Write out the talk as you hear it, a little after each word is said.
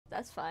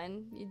That's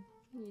fine. You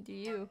do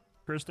you.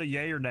 Krista,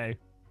 yay or nay?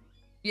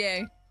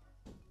 Yay.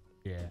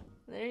 Yeah.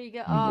 There you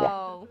go.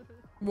 Oh.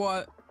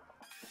 What?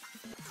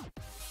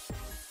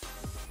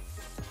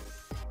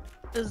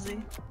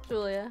 Busy.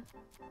 Julia.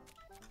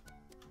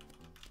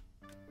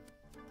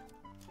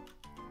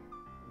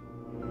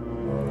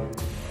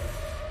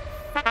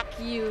 Fuck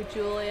you,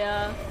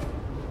 Julia.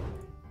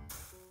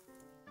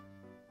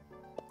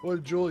 What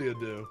did Julia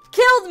do?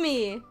 Killed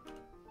me!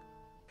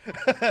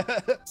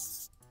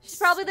 She's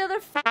probably the other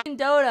fucking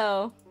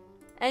dodo.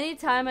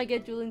 Anytime I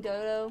get dueling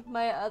dodo,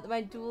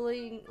 my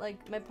dueling,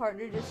 like, my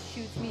partner just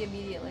shoots me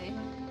immediately.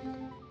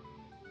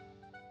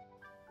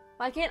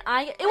 Why can't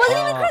I get— It wasn't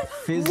even Chris—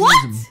 Fizz's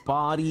What?!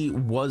 body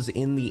was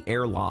in the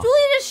airlock.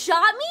 Julia just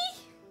shot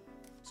me?!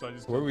 So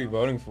what are we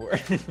voting for?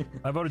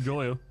 I voted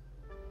Julia.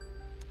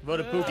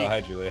 Voted Pookie. Oh,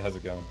 hi Julia, how's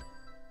it going?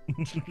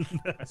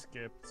 I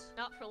skipped.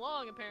 Not for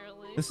long,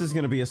 apparently. This is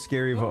gonna be a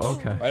scary vote.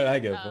 Okay. Why did I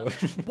get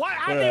voted? What?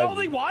 I'm the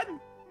only one?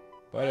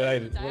 Why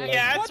did I?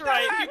 Yeah, that's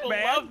right. Heck, People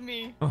man? love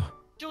me.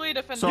 Julia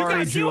defended. Sorry, you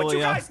guys see what you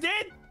Julia. guys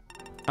did?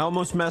 I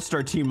almost messed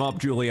our team up,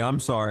 Julia. I'm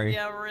sorry.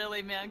 Yeah,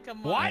 really, man.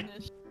 Come What? on.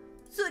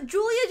 So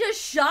Julia just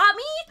shot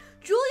me?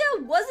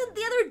 Julia wasn't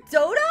the other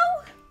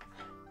dodo?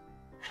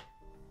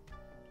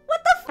 What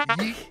the fuck?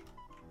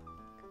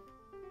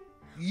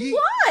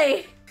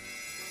 Why?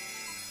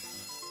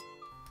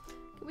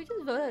 Can we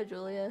just vote out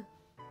Julia?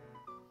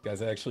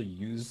 Guys, I actually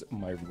used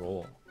my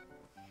role.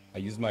 I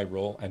used my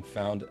role and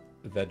found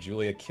that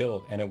Julia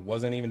killed, and it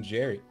wasn't even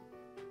Jerry.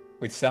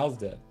 Wait, Sal's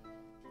dead.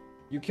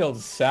 You killed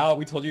Sal.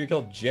 We told you you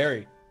killed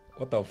Jerry.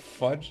 What the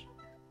fudge?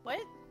 What?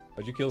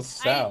 Why'd you kill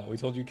Sal? We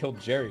told you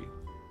killed Jerry.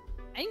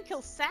 I didn't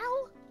kill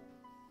Sal.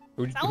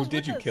 Who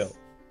did you kill?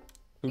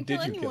 Who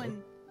did you kill?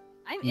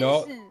 I'm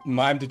No, innocent.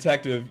 I'm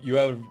detective. You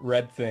have a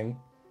red thing.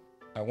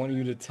 I want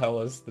you to tell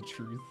us the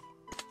truth.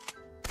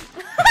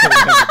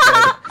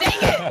 Dang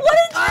it! What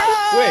did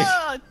you? Wait.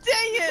 Oh,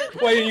 dang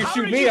it! Why didn't you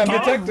shoot me? I'm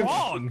detective.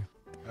 Wrong.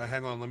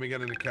 Hang on, let me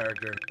get into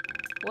character.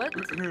 What?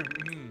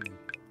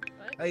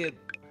 How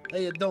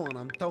you doing?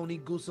 I'm Tony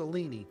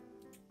Gusolini.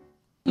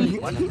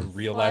 What?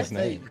 Real last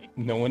name.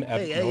 No one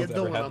ever Hey, how you knows ever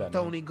doing? had I'm that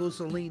Tony name.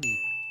 Gusolini.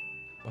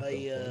 What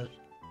the fudge?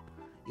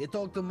 You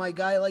talk to my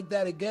guy like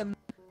that again,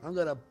 I'm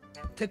gonna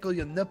tickle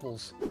your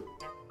nipples.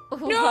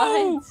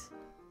 What?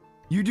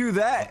 You do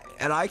that,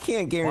 and I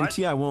can't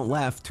guarantee I won't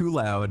laugh too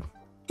loud.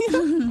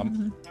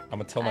 I'm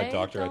gonna tell my I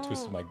doctor I don't-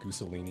 twisted my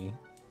Gusolini.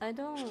 I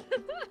don't.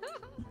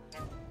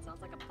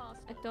 Sounds like a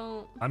pasta. I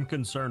don't. I'm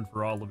concerned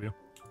for all of you.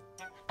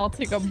 I'll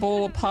take a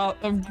bowl of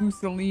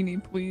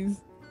Goosellini,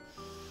 please.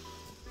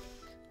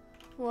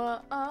 Whoa,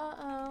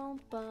 oh,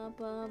 ba,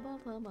 ba, ba,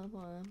 ba, ba,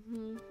 ba.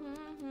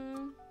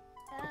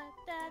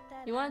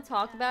 You want to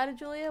talk about it,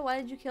 Julia? Why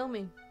did you kill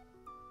me?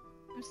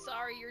 I'm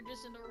sorry, you're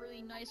just in a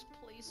really nice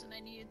place, and I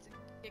needed to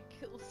get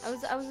killed.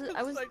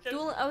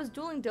 I was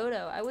dueling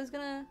Dodo. I wasn't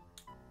even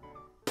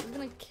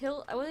gonna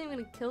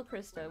kill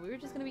Krista. We were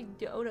just gonna be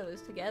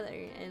dodos together,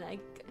 and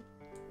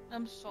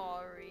I'm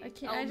sorry.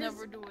 I'll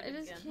never do it again. I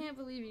just can't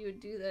believe you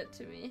would do that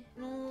to me.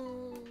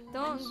 No.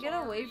 Don't get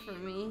away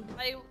from me.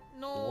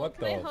 No. What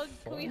can the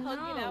Can we hug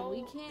it No, out?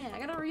 we can't. I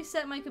gotta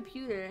reset my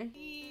computer.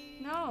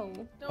 No.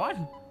 What?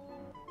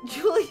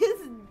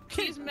 Julia's.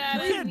 She's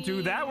mad You at can't me.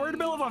 do that. We're in the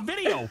middle of a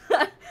video.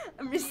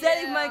 I'm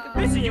resetting my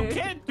computer. Listen, you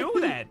can't do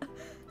that.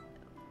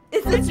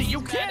 It's Listen,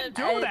 you can't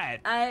do that.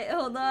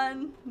 hold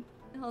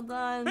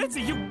on.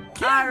 Mitzi, you can't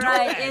do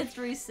Alright, that. it's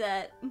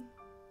reset.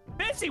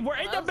 Mitzi, we're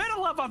in the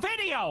middle of a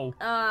video.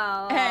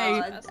 Oh. Hey,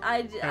 What's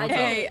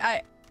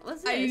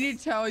I this? need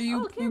to tell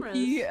you, Oh, cameras.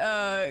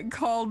 Pookie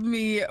called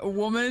me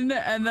woman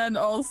and then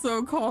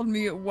also called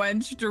me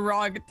wench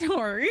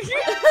derogatory.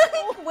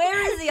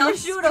 Where is he? I'll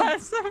shoot him.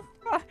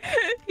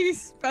 He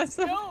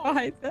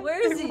specified that.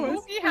 Where is it he?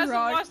 was He hasn't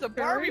watched the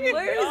Barbie movie,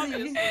 Where is he?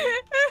 obviously.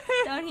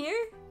 Down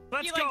here?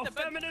 Let's You go, like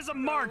the-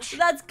 feminism march.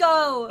 Let's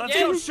go. Let's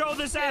go show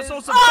this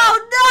asshole some.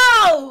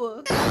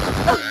 Oh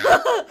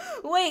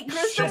no! Wait,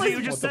 Krista Shizzy, you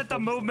was just set the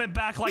movement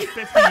back like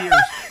 50 years.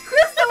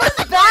 Krista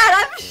was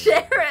bad. I'm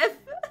sheriff.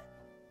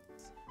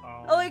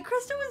 Oh wait,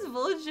 Krista was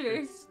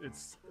vulture.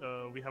 It's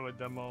we have a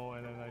demo,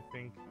 and then I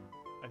think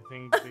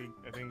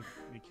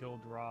they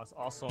killed Ross.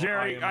 Also,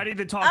 Jerry, I need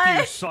to talk to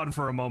your son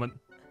for a moment.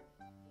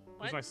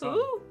 Who's my son?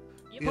 Who?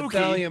 The Pookie.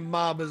 Italian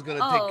mob is gonna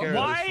take care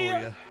of this for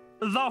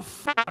you. The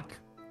fuck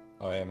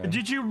Oh yeah, man.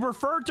 did you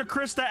refer to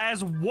Krista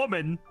as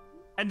woman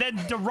and then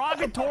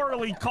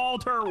derogatorily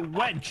called her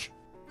wench?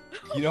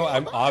 You know,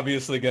 I'm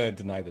obviously gonna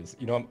deny this.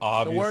 You know, I'm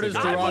obviously. word is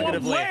I'm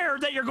derogatively. aware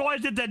that you're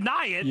going to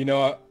deny it. You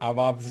know, I'm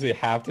obviously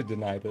have to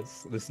deny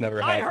this. This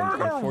never I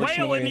happened. heard her wail in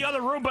Unfortunately, the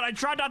other room, but I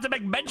tried not to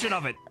make mention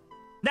of it.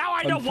 Now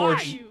I know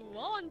Unfortunately-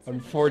 why.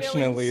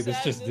 unfortunately,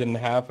 this just didn't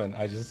happen.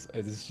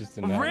 This just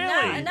didn't happen.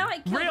 Really? Now I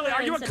killed Really? her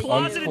Are you a instead of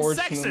closeted you.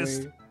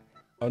 sexist?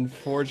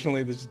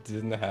 Unfortunately, this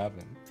didn't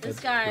happen. This That's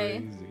guy-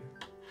 crazy.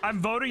 I'm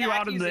voting you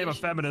out in the name of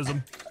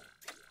feminism.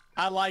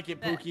 I like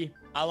it, Pookie.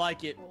 I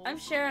like it. I'm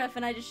sheriff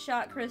and I just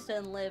shot Krista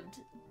and lived.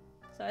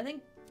 So I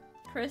think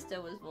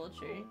Krista was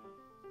vulture.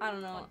 I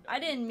don't know. I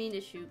didn't mean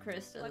to shoot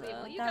Krista I mean, though.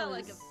 well, you That got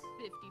was... like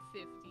a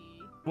 50-50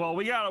 Well,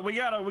 we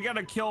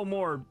gotta kill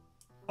more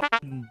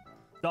fucking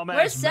dumbass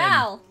Where's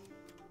Sal?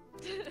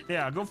 men.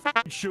 Yeah, go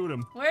fucking shoot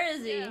him. Where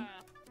is he? Yeah.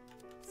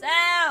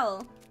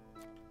 Sal!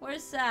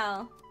 Where's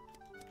Sal?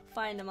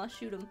 Find him, I'll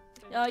shoot him.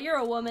 Oh, you're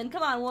a woman.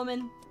 Come on,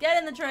 woman. Get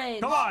in the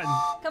train. Come on.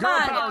 Come Girl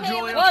on. power, Okay,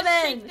 Julia. let me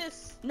Woman. shake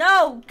this.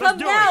 No, come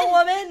do now, it.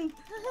 woman.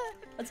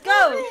 Let's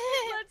go.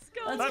 Let's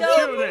go. Let's Let's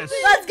go. do this.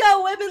 Let's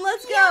go, women.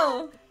 Let's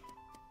go.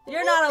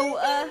 You're not a.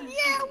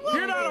 Yeah, woman.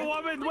 You're not a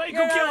woman. Wait,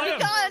 You're go kill not- him.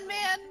 God,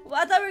 man. Well,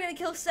 I thought we were gonna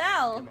kill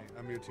Sal.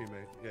 I'm your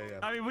teammate. Yeah, yeah.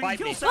 I mean, we Fight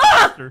can kill me. Sal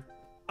Ah! after.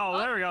 Oh,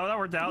 there we go. That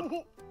worked out.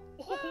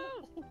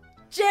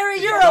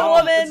 Jerry, you're a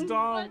Dom, it's woman.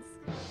 Dom.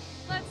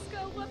 Let's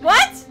go, woman.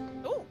 What?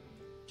 Oh,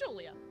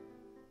 Julia.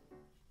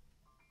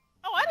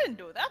 Oh, I didn't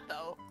do that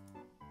though.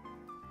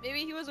 Maybe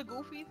he was a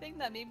goofy thing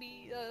that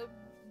maybe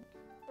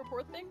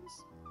report things.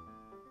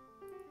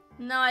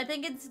 No, I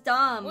think it's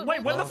Dom.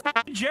 Wait, when the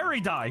fuck did Jerry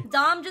die?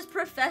 Dom just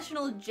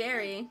professional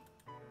Jerry.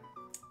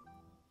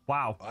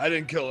 Wow. I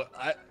didn't kill it.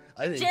 I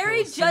didn't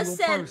Jerry kill a just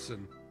single said-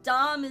 person.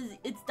 Dom is.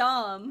 It's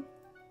Dom.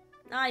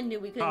 I knew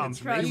we couldn't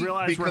trust. You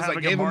realize we're Because I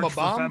having gave a him a march for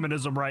bomb?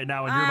 feminism right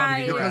now, and you're about to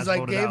get your ass Because I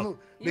voted gave out. him.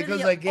 You're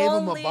Because the I gave him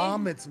a only-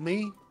 bomb. It's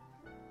me.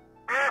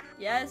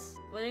 Yes.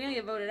 Well, you're gonna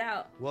get voted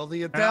out. Well,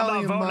 the I'm not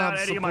Italian voting out mob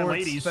any of my supports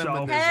ladies, so-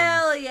 feminism.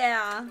 Hell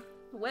yeah.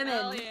 Women.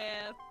 Hell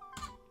yeah.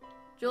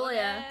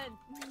 Julia.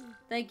 Woman.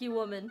 Thank you,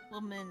 woman.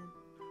 Woman.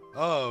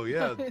 Oh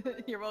yeah.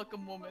 You're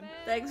welcome, woman.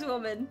 Thanks,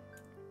 woman.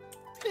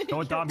 Know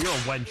what, Dom? You're a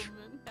wench.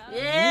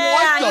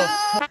 Yeah.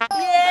 What the?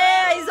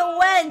 Yeah, he's a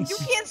wench. You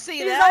can't say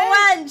He's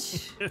that. a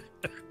wench.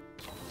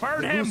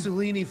 Burn The him!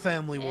 Mussolini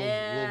family will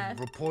Yeah.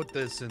 report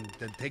this and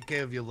take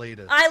care of you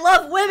later. I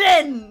love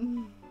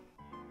women.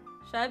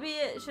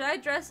 Should I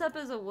dress up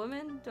as a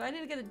woman? Do I need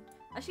to get a?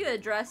 I should get a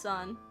dress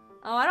on.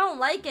 Oh, I don't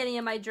like any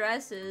of my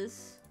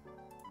dresses.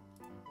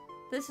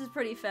 This is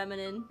pretty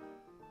feminine.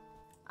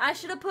 I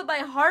should have put my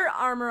heart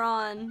armor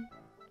on.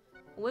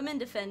 Women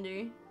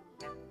defender.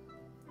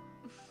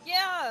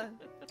 Yeah.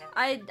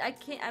 I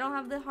can't. I don't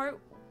have the heart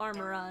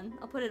armor on.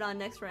 I'll put it on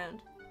next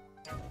round.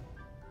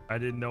 I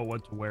didn't know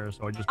what to wear,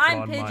 so I just put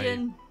I'm on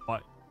pigeon.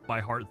 my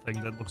heart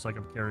thing that looks like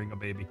I'm carrying a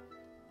baby.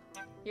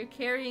 You're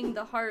carrying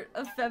the heart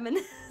of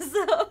feminism.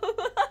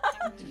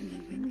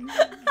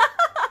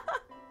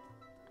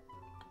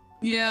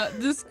 Yeah,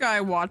 this guy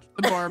watched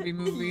the Barbie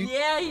movie.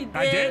 Yeah, you did.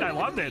 I did. I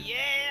loved it. Yeah.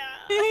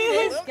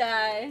 This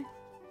guy.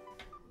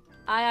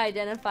 I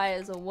identify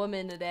as a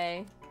woman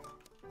today.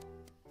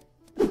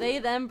 They,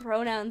 them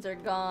pronouns are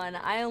gone.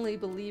 I only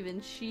believe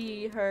in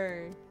she,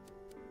 her.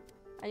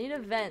 I need a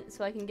vent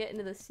so I can get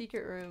into the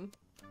secret room.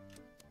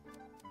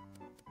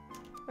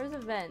 Where's a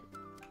vent?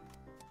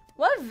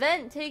 What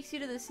vent takes you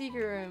to the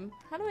secret room?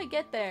 How do I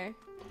get there?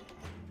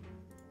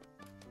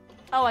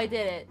 Oh, I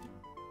did it.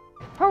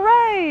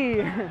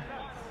 Hooray!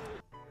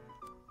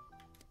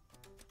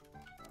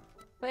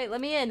 Wait,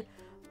 let me in.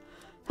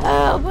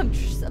 Help! I'm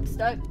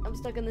stuck. I'm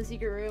stuck in the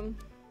secret room.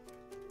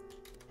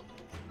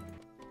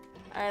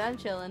 Alright, I'm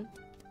chilling.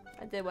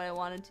 I did what I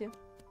wanted to.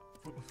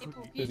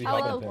 Busy,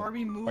 Hello. hop in.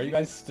 Barbie movie. Are you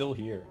guys still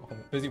here?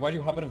 Busy, why'd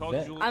you hop in a Call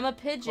vent? Julie- I'm a Call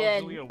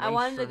pigeon. Julia I wench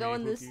wanted to for go me,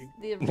 in this.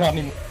 Pookie. Not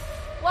anymore.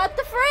 What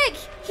the frick?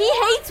 He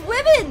hates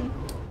women!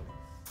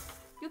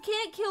 You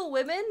can't kill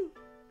women?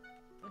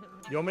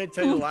 You want me to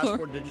tell you the last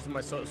 4 digits of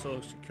my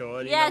social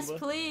security Yes,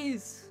 number?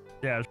 please.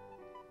 Yeah.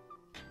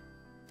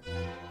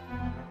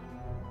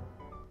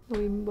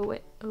 Oimbo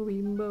it,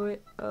 oimbo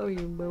it,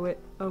 oimbo it,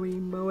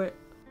 oimbo it.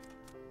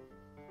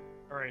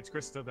 Alright, it's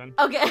Krista then.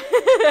 Okay.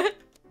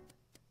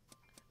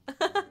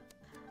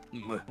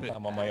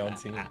 I'm on my own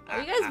team.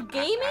 Are you guys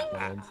gaming?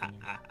 My own team.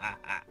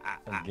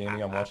 I'm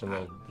gaming. I'm watching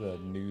the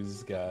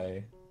news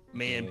guy.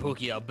 Me and gaming.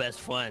 Pookie are best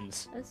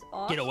friends. That's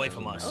awesome. Get away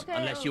from us, Okay,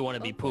 unless you want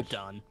to be okay. pooped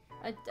on.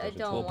 I We'll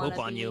don't want poop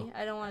to on be. you.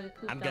 I don't want to be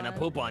pooped I'm gonna on.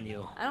 poop on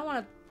you. I don't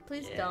want to.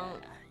 Please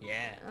don't.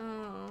 Yeah.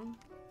 Oh.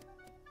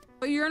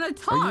 But you're in a Are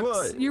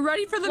tux. you, You're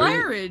ready for the What?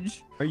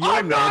 marriage. Are you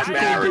I'm a not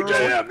magical married to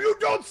girl? him. You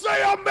don't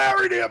say I'm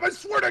married to him. I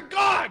swear to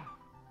God.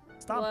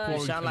 Stop What? You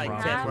quoting sound Tim like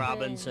Robinson. Ted happened?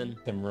 Robinson.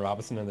 Tim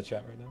Robinson in the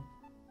chat right now.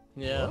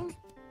 Yeah.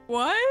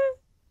 What?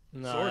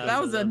 No, That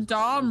was a Dom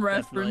definitely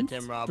reference.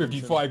 Tim Robinson.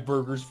 55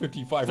 burgers,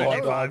 55 hot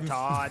 55 dogs.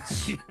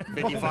 tots,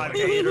 55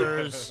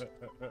 taters.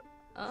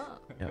 Oh.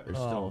 Yeah, they're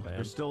Oh, still man.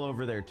 they're still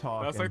over there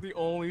talking. That's like the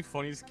only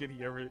funny skit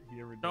he ever did.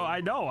 No, I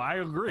know. I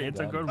agree. It's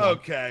a good one.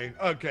 Okay,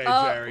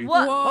 Jerry.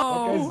 What?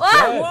 Whoa. That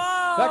guy's dead.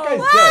 Whoa. That guy's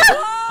Whoa.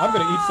 dead. I'm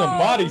gonna eat some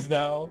bodies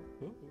now.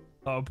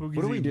 Oh, Pookie's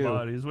What do we eating do?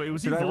 bodies. Wait,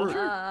 was he Should I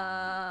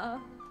vulture?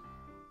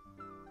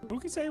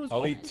 Pookie say he was I'll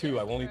vulture? eat 2.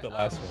 I won't eat the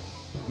last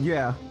one.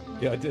 Yeah,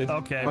 Yeah, I did.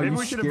 Okay, Oh, maybe you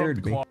we should have scared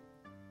the me. claw.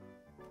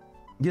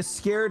 you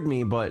scared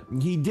me, but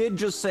he did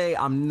just say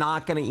I'm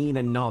not gonna eat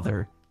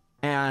another.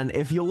 And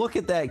if you look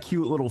at that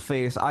cute little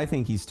face, I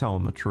think he's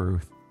telling the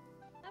truth.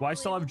 Do I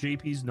still have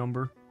JP's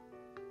number?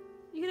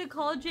 You gonna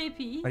call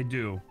JP? I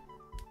do.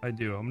 I'm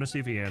gonna see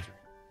if he answers.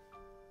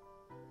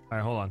 All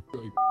right, hold on.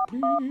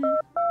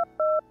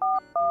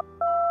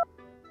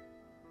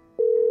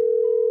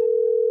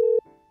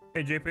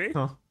 Hey, JP.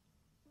 Huh?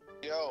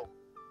 Yo.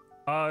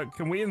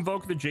 Can we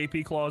invoke the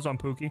JP clause on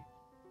Pookie?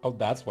 Oh,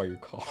 that's why you're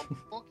calling.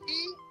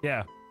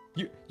 Yeah.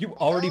 You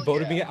already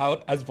voted me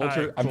out as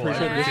Vulture. I'm pretty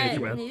sure this Alright,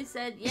 is and he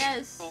said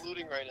yes.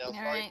 Saluting right now.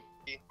 Alright.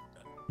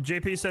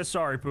 JP says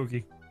sorry,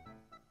 Pookie.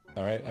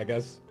 All right, I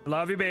guess.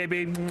 Love you,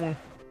 baby.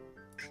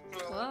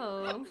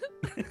 Whoa.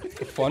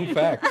 Fun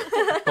fact.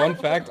 Fun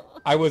fact.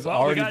 I was Well,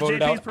 we already got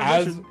voted JP's out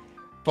as. permission.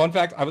 Fun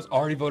fact. I was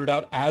already voted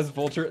out as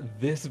Vulture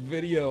this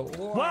video.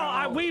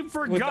 Well, we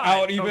forgot.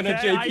 Without even a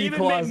okay? JP I even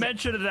clause. made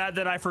mention of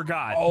that I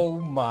forgot. Oh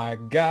my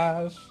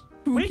gosh.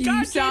 We Pookie, got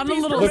you sound a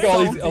JP's little Look at all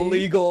these salty.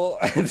 illegal.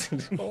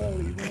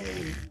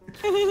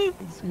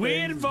 We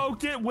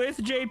invoked it with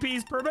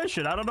JP's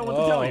permission. I don't know what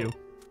to tell you.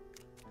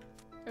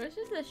 There was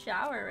just a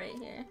shower right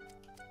here.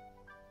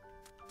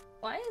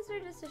 Why is there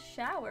just a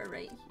shower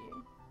right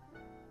here?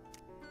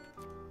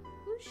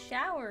 Who's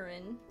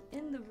showering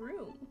in the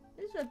room?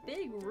 This is a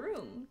big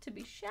room to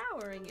be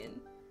showering in.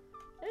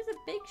 There's a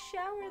big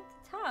shower at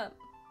the top.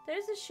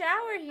 There's a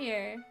shower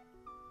here.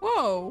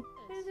 Whoa.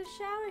 There's a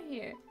shower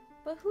here.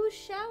 But who's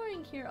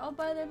showering here all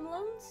by them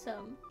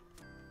lonesome?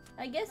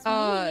 I guess me.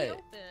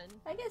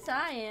 I guess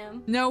I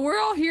am. No, we're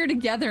all here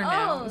together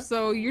now. Oh.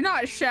 So you're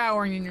not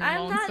showering in your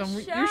I'm not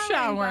lonesome. showering You're by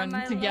showering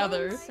my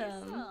together.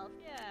 lonesome.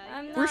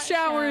 I'm We're not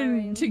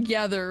showering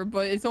together,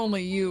 but it's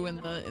only you in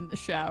the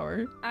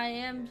shower.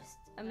 I'm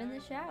in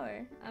the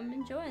shower. I'm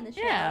enjoying the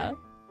shower. Yeah.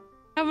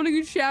 Having a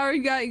good shower.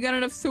 You got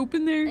enough soap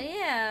in there?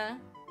 Yeah.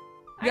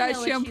 You got I know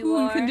what shampoo you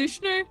and are.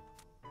 conditioner?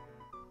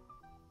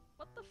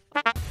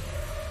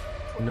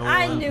 No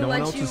I one, knew no one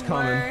what else you is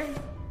coming. were.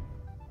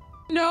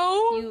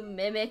 No. You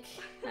mimic.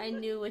 I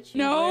knew what you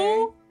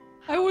No.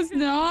 I was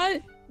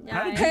not. were.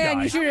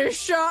 Pan, you should have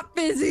shot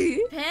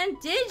Fizzy. Pan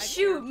did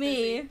shoot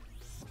me.